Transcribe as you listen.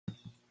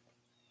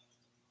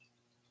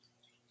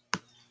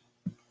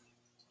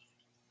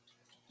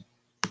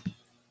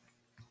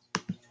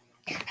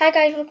Hi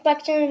guys, welcome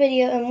back to another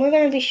video, and we're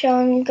going to be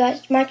showing you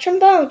guys my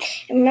trombone.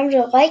 And remember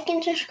to like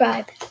and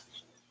subscribe.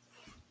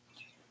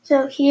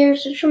 So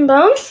here's the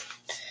trombone.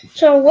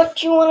 So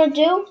what you want to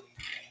do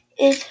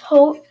is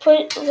put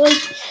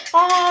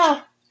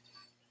that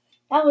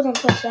wasn't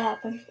supposed to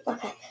happen.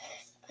 Okay,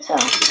 so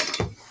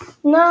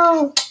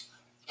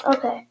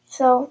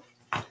so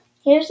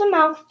here's the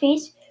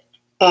mouthpiece,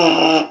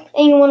 and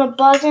you want to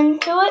buzz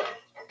into it.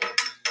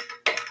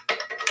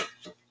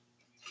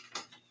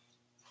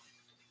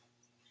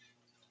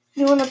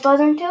 You want to buzz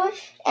into it,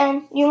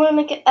 and you want to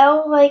make an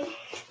L like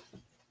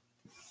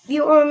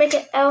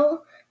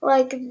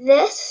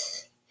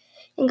this,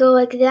 and go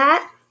like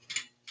that,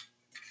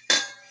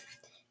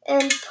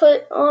 and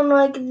put on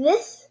like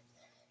this,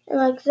 and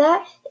like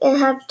that, and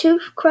have two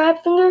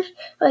crab fingers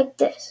like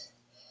this.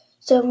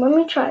 So let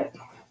me try it.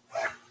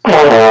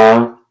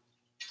 And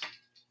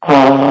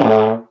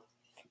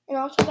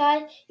also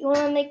guys, you want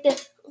to make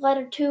the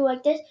letter 2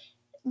 like this,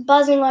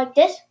 buzzing like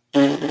this,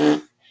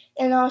 and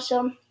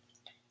also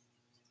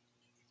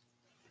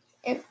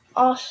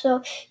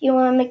you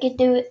want to make it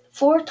do it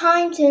 4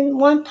 times in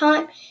 1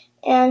 time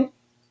and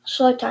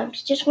slow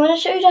times. Just want to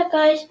show you that,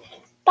 guys.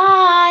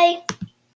 Bye.